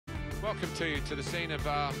Welcome to the scene of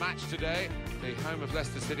our match today, the home of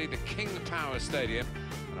Leicester City, the King Power Stadium,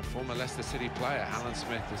 and a former Leicester City player, Alan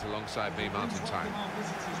Smith, is alongside me, Martin Tyne.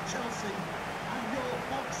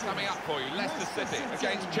 Coming up for you, Leicester City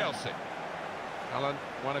against Chelsea. Alan,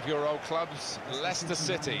 one of your old clubs, Leicester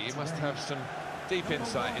City. You must have some deep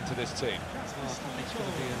insight into this team. Well, it's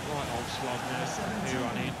going to be a right old slog now here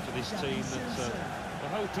on in for this team that are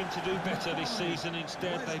hoping to do better this season.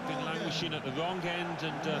 Instead, they've been languishing at the wrong end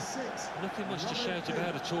and nothing much to shout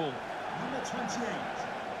about at all. Number 28,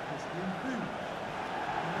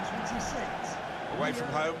 number 26. Away from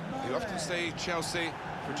home, you often see Chelsea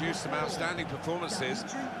produce some outstanding performances,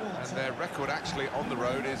 and their record actually on the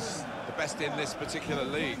road is the best in this particular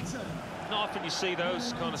league. Not often you see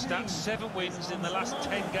those kind of stats. 7 wins in the last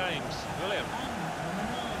 10 games. Brilliant.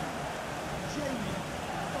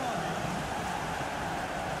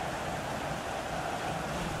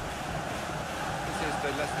 This is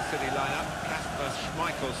the Leicester City lineup. Kasper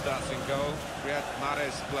Schmeichel starts in goal. Riyad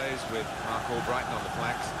Mahrez plays with Mark Albrighton on the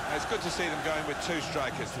flanks. It's good to see them going with 2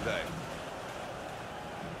 strikers today.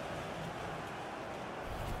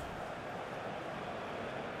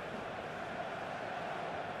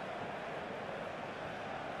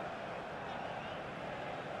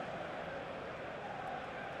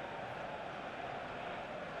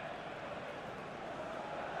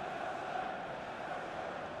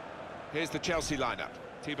 Here's the Chelsea lineup.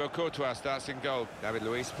 Thibaut Courtois starts in goal. David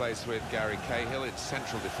Luiz plays with Gary Cahill in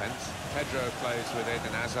central defence. Pedro plays with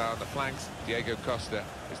Eden Hazard on the flanks. Diego Costa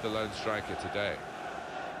is the lone striker today.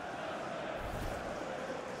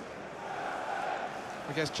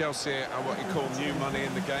 I guess Chelsea are what you call new money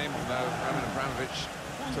in the game, although Roman Abramovich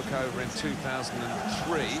took over in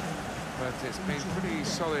 2003. But it's been pretty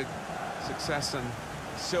solid success and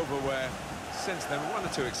silverware since then, with 1 or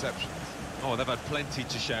 2 exceptions. Oh, they've had plenty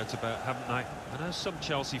to shout about, haven't they? I know some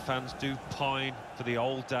Chelsea fans do pine for the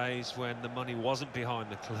old days when the money wasn't behind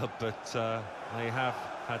the club, but they have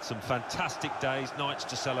had some fantastic days, nights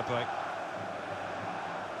to celebrate.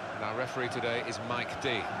 And our referee today is Mike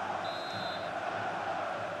D.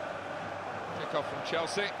 Kick-off from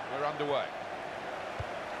Chelsea, we're underway.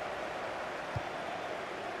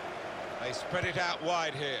 They spread it out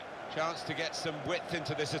wide here. Chance to get some width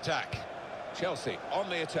into this attack. Chelsea on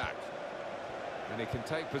the attack. And he can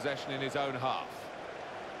take possession in his own half.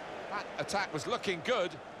 That attack was looking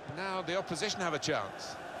good. Now the opposition have a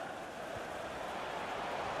chance.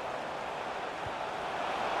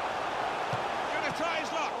 Gonna try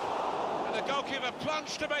his luck. And the goalkeeper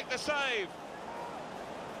plunged to make the save.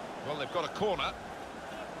 Well, they've got a corner.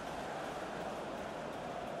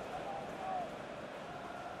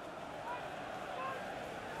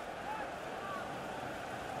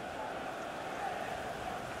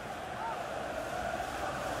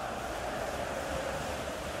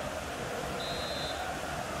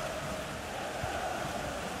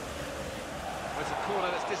 It's a corner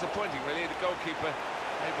that's disappointing, really. The goalkeeper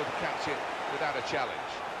able to catch it without a challenge.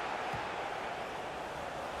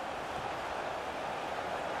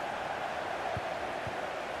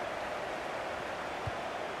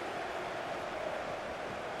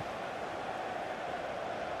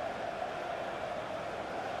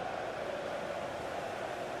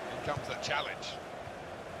 In comes the challenge.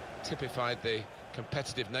 Typified the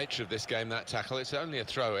competitive nature of this game, that tackle. It's only a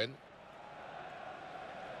throw-in.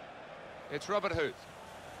 It's Robert Huth.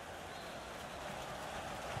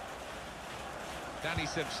 Danny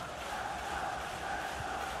Simpson.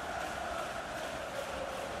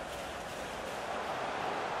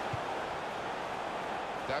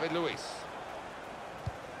 David Luiz.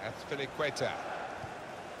 Azpilicueta.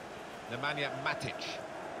 Nemanja Matic.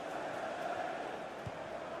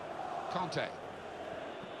 Conte.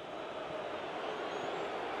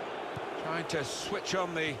 Trying to switch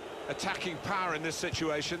on the attacking power in this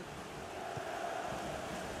situation.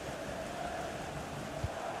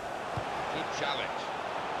 Challenge.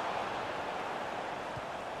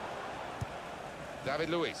 David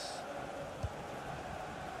Luiz.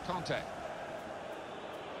 Conte.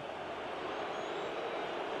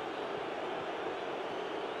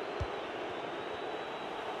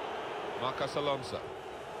 Marcos Alonso.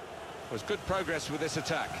 Was good progress with this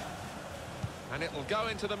attack. And it will go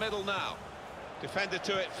into the middle now. Defender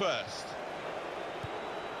to it first.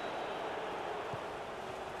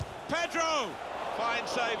 Pedro! Fine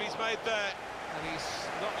save he's made there, and he's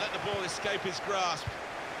not let the ball escape his grasp.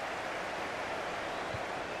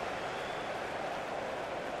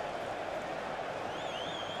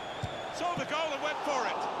 Saw the goal and went for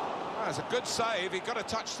it. Well, that's a good save, he got a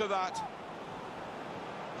touch to that.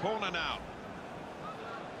 Corner now.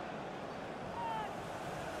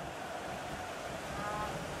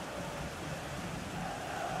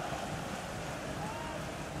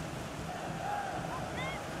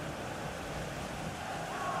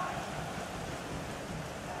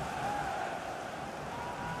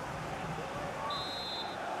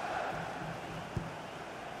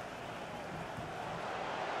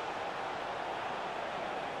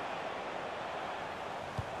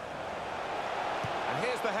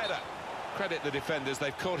 header. Credit the defenders,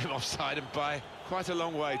 they've caught him offside, and by quite a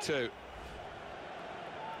long way too.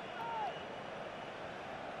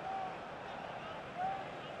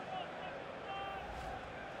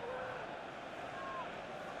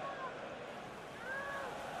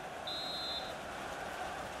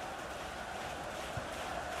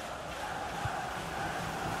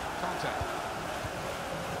 Contact.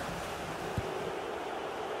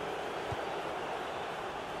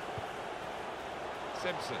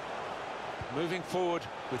 Simpson. Moving forward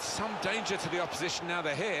with some danger to the opposition now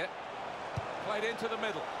they're here. Played into the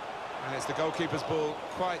middle. And it's the goalkeeper's ball,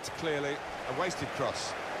 quite clearly a wasted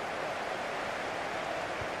cross.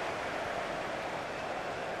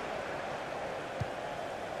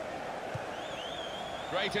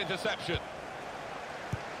 Great interception.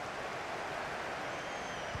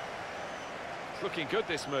 It's looking good,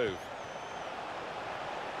 this move.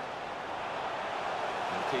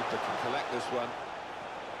 And the keeper can collect this one.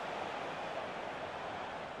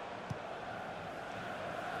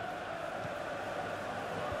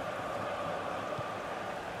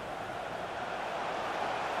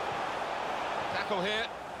 Tackle here.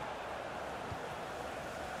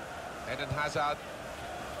 Eden Hazard.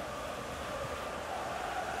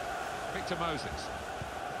 Victor Moses.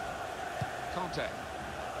 Conte.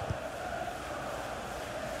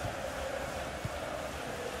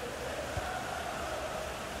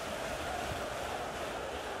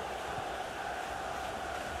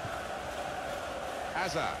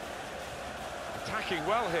 Hazard. Attacking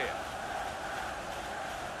well here.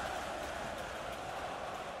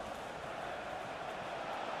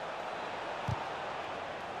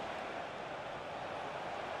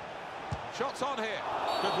 Shots on here.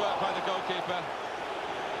 Good work by the goalkeeper.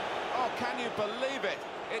 Oh, can you believe it?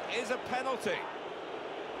 It is a penalty.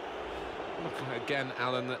 Look again,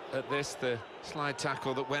 Alan, at this, the slide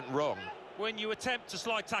tackle that went wrong. When you attempt a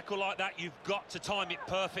slide tackle like that, you've got to time it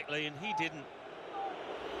perfectly, and he didn't.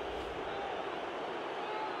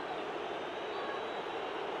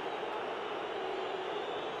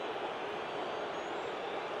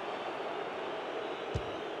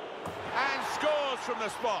 And scores from the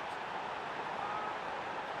spot.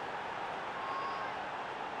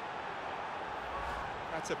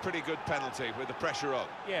 That's a pretty good penalty with the pressure on.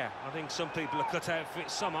 Yeah, I think some people are cut out for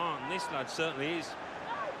it, some aren't, and this lad certainly is.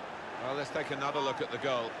 Well, let's take another look at the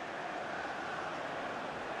goal.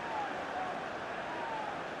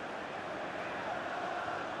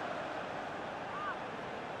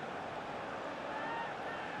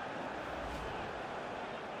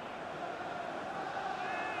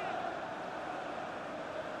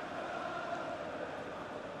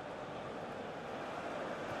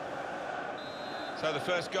 So the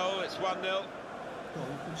first goal, it's 1-0. Goal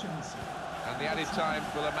for Chelsea. And the added time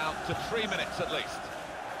will amount to 3 minutes at least.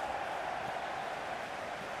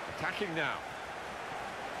 Attacking now.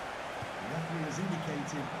 The referee has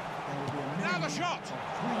indicated there will be a minimum Now the shot! of 3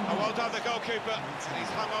 Oh, well done, the minutes. goalkeeper. He's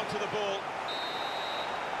hung on to the ball.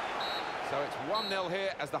 So it's 1-0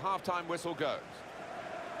 here as the half-time whistle goes.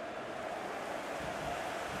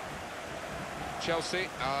 Chelsea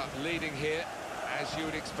are leading here. As you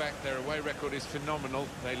would expect, their away record is phenomenal.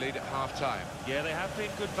 They lead at half-time. Yeah, they have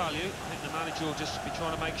been good value. I think the manager will just be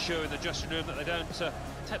trying to make sure in the dressing room that they don't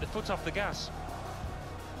take the foot off the gas.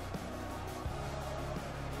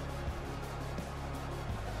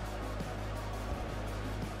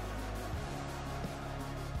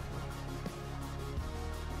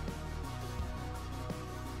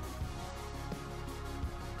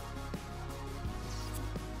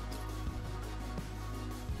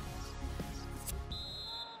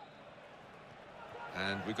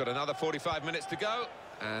 And we've got another 45 minutes to go.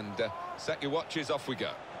 And set your watches, off we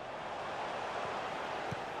go.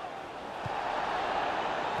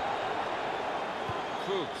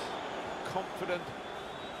 Cruz, confident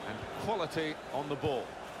and quality on the ball.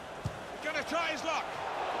 Gonna try his luck.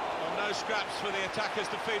 Well, no scraps for the attackers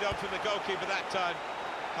to feed on from the goalkeeper that time.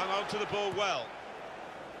 Hung on to the ball well.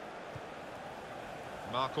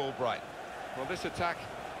 Mark Albright. Well, this attack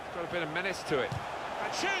has got a bit of menace to it.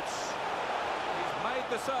 And shoots! He's made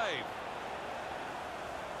the save.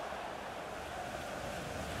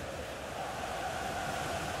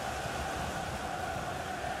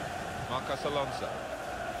 Marcos Alonso.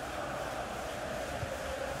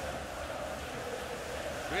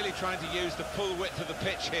 Really trying to use the full width of the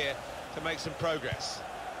pitch here to make some progress.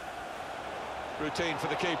 Routine for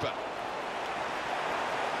the keeper.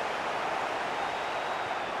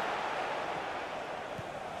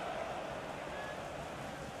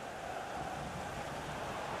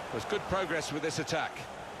 There's good progress with this attack.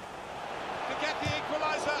 To get the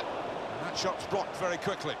equaliser. And that shot's blocked very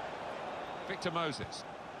quickly. Victor Moses.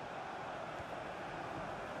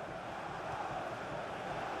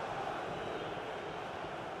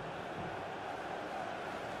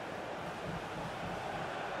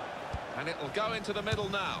 And it'll go into the middle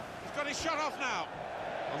now. He's got his shot off now.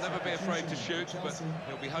 I'll never be afraid to shoot, but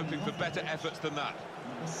he'll be hoping for better efforts than that.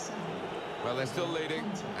 Well, they're still leading,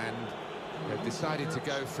 and they've decided to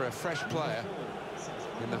go for a fresh player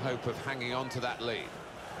in the hope of hanging on to that lead.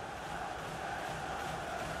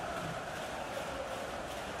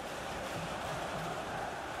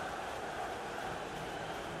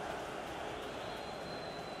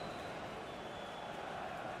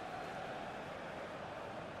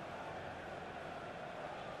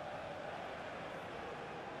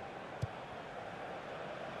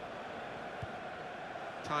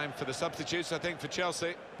 Time for the substitutes, I think, for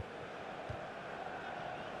Chelsea.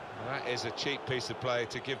 Well, that is a cheap piece of play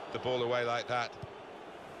to give the ball away like that.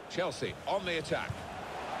 Chelsea on the attack.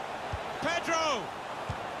 Pedro!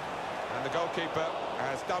 And the goalkeeper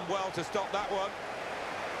has done well to stop that one.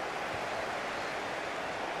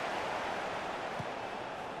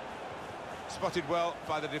 Spotted well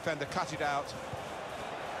by the defender, cut it out.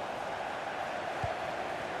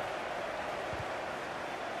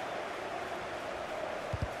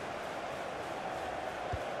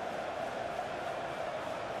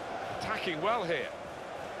 Attacking well here.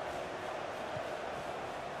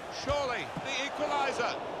 Surely the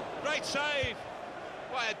equaliser. Great save.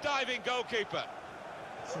 What a diving goalkeeper.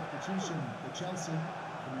 Substitution for Chelsea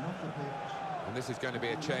coming off the pitch. And this is going to be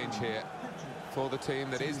a change here for the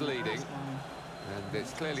team that is leading. And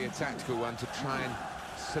it's clearly a tactical one to try and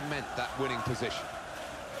cement that winning position.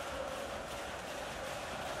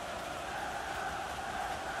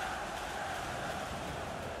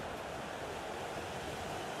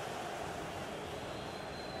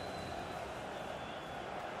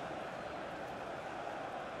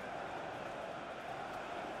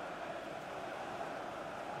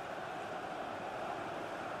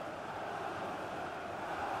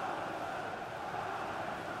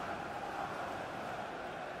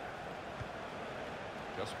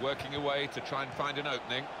 Just working away to try and find an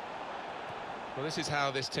opening. Well, this is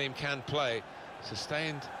how this team can play.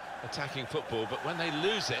 Sustained attacking football, but when they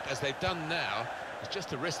lose it, as they've done now, it's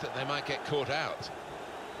just a risk that they might get caught out.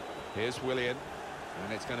 Here's Willian,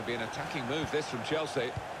 and it's going to be an attacking move, this, from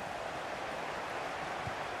Chelsea.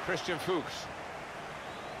 Christian Fuchs.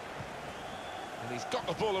 And he's got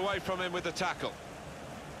the ball away from him with the tackle.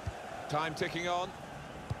 Time ticking on.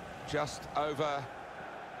 Just over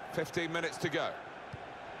 15 minutes to go.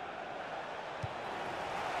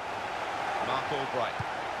 Mark Albright.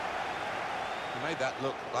 He made that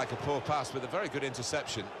look like a poor pass with a very good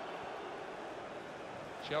interception.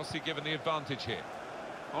 Chelsea given the advantage here.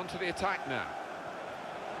 On to the attack now.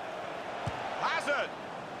 Hazard!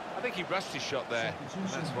 I think he rushed his shot there, and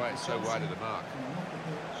that's why it's so wide of the mark.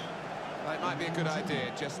 Well, it might be a good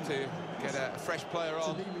idea just to get a fresh player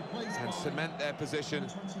on and cement their position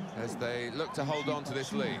as they look to hold on to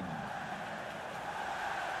this lead.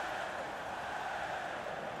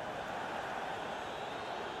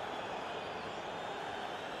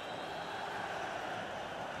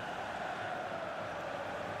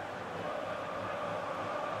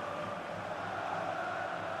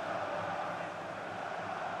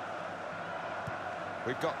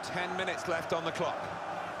 We've got 10 minutes left on the clock.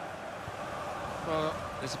 Well,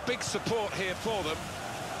 there's a big support here for them.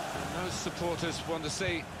 And those supporters want to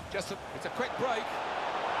see just it's a quick break.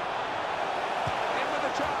 In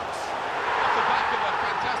with a chance. Off the back of a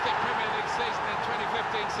fantastic Premier League season in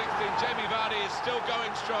 2015-16, Jamie Vardy is still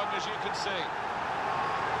going strong, as you can see.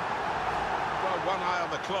 Well, one eye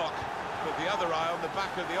on the clock, but the other eye on the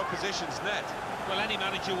back of the opposition's net. Well, any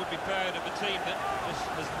manager would be proud of a team that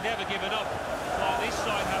has never given up, while this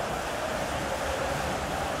side have.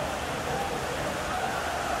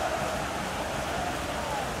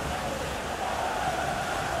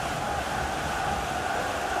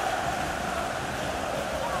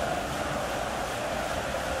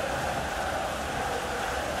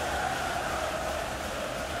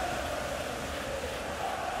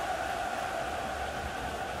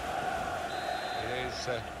 It is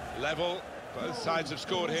level. Both sides have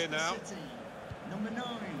scored here now. Number 9.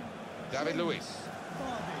 David Luiz.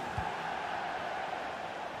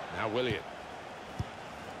 Now Willian.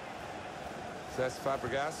 Cesc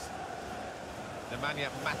Fabregas. Nemanja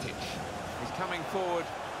Matic. He's coming forward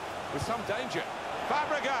with some danger.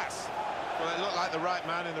 Fabregas! Well, it looked like the right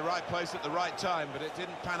man in the right place at the right time, but it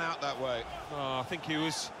didn't pan out that way. Oh, I think he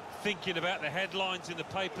was thinking about the headlines in the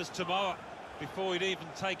papers tomorrow before he'd even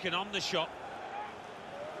taken on the shot.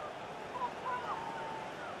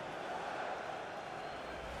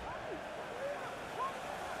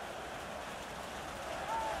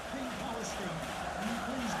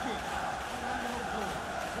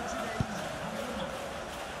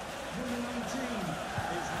 Number 19 is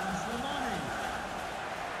Hans Lamar.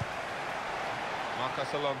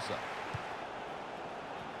 Marcos Alonso.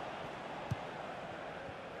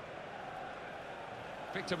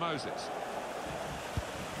 Victor Moses.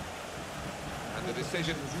 And the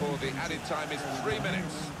decision for the added time is 3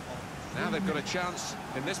 minutes. Now they've got a chance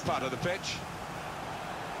in this part of the pitch.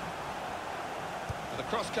 And the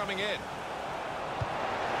cross coming in.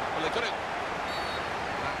 Well, they got it.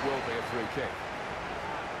 That will be a free kick.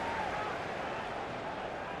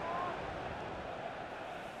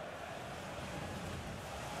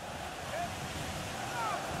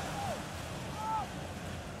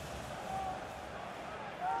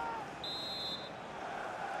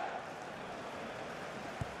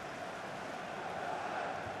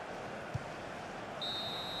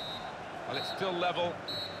 Well, it's still level,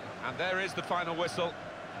 and there is the final whistle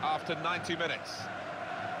after 90 minutes.